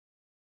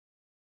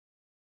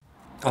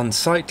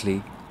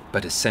Unsightly,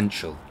 but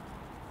essential.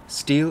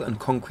 Steel and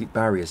concrete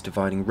barriers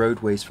dividing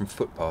roadways from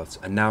footpaths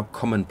are now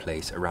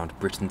commonplace around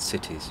Britain's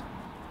cities.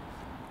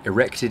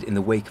 Erected in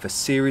the wake of a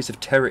series of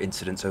terror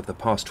incidents over the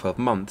past 12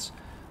 months,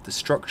 the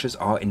structures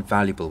are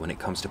invaluable when it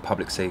comes to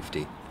public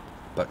safety,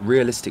 but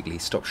realistically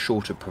stop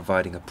short of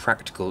providing a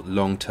practical,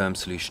 long-term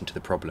solution to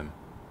the problem.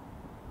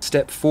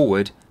 Step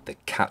forward, the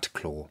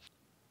Catclaw.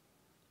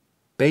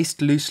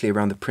 Based loosely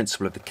around the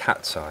principle of the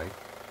cat's eye,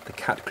 the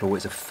Catclaw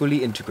is a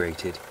fully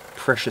integrated,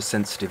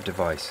 pressure-sensitive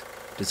device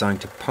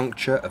designed to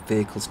puncture a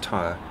vehicle's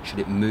tyre should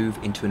it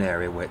move into an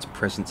area where its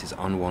presence is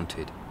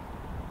unwanted.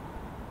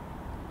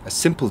 A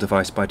simple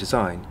device by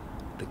design,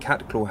 the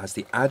Catclaw has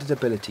the added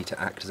ability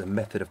to act as a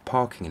method of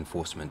parking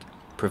enforcement,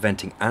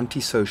 preventing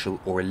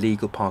antisocial or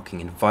illegal parking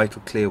in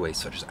vital clearways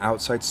such as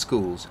outside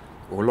schools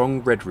or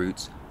along red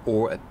routes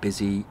or at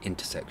busy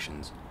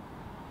intersections.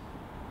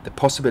 The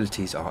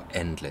possibilities are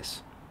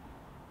endless.